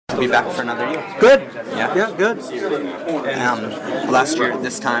To be back for another year. Good. Yeah, good. Last year at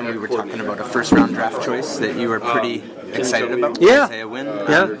this time, we were talking about a first-round draft choice that you were pretty excited about. Yeah. Isaiah Wynn.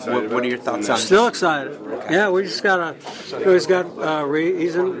 Yeah. What are your thoughts on? Still excited. Okay. Yeah, we just got he's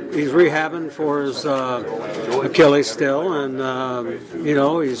he's rehabbing for his Achilles still, and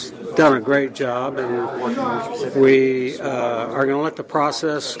he's done a great job, and we are going to let the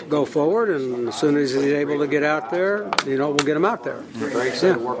process go forward, and as soon as he's able to get out there, we'll get him out there.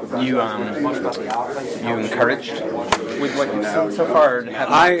 Yeah. You encouraged with what you've seen so far? Have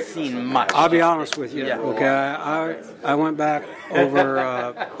not seen much. I'll be honest with you. Yeah. Okay, I went back over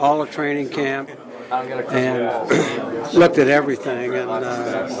all of training camp and looked at everything, and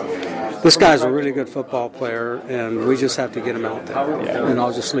this guy's a really good football player, and we just have to get him out there. Yeah. And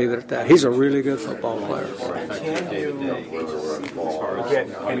I'll just leave it at that. He's a really good football player. Can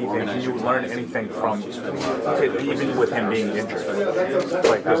you learn anything from, even with him being injured?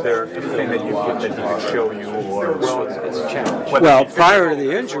 Like, is there anything that you can show you, or it's a challenge? Well, prior to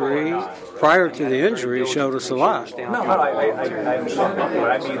the injury, he showed us a lot. No, I understand that, but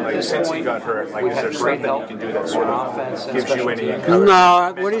I mean, like, since he got hurt, like, is there something that you can do that sort of gives you any encouragement?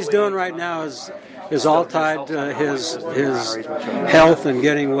 No, what he's doing right now is all tied to his health and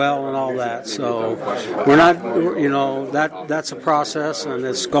getting well and all that. So we're not, that's a process, and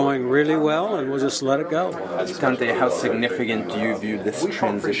it's going really well, and we'll just let it go. Dante, how significant do you view this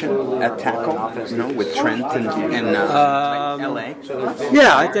transition at tackle? With Trent and LA.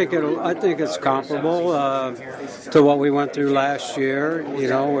 Yeah, I think it's comparable to what we went through last year.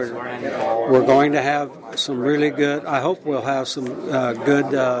 We're going to have some really good. I hope we'll have some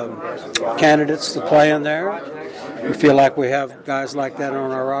good candidates to play in there. We feel like we have guys like that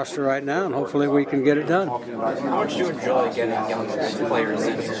on our roster right now, and hopefully we can get it done. How much do you enjoy getting young players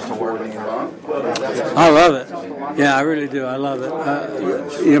in here to work? I love it. Yeah, I really do. I love it.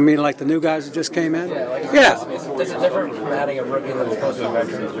 You mean like the new guys that just came in? Yeah. Is it different from adding a rookie than opposed to a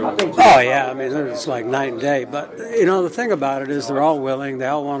veteran? Oh, yeah. I mean, it's like night and day. But, the thing about it is they're all willing. They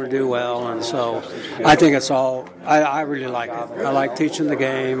all want to do well. And so I think it's all – I really like it. I like teaching the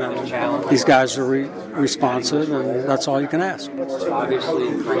game, and these guys are responsive, and that's all you can ask.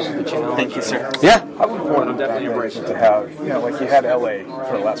 Thank you, sir. Yeah. How important, definitely embrace it to have, like you had LA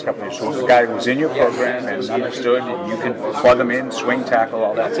for the last couple of years, so a guy who was in your program and understood, you can plug him in, swing tackle,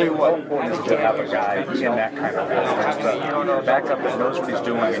 all that. So how important is it to have a guy in that kind of role, back up that knows what he's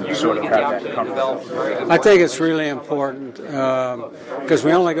doing, and you sort of have that comfort? I think it's really important because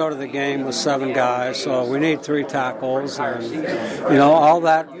we only go to the game with 7 guys, so we need 3 tackles, and all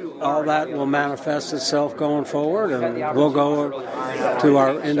that will manifest itself going forward, and we'll go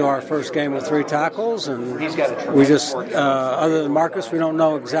into our first game with 3 tackles, and we just other than Marcus, we don't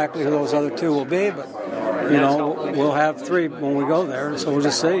know exactly who those other 2 will be, but we'll have 3 when we go there, and so we'll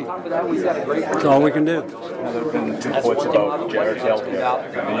just see. That's all we can do. There have been reports about Jared Valdez. Are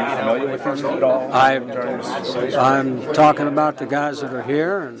you familiar with him at all? I'm talking about the guys that are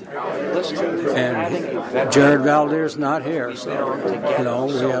here, and Jared Valdez not here. So,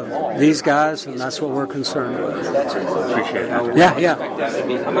 we have these guys, and that's what we're concerned with. Appreciate it. Yeah.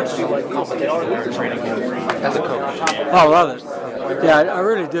 How much do you like competition training as a coach? Oh, I love it. Yeah, I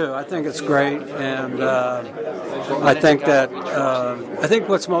really do. I think it's great, and I think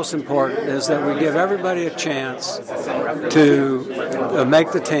what's most important is that we give everybody a chance to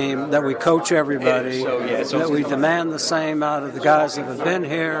make the team, that we coach everybody, that we demand the same out of the guys that have been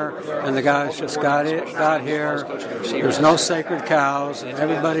here and the guys just got here. There's no sacred cows, and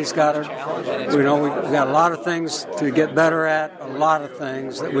everybody's got we've got a lot of things to get better at, a lot of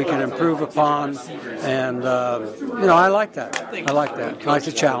things that we can improve upon, and I like that. I like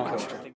the challenge.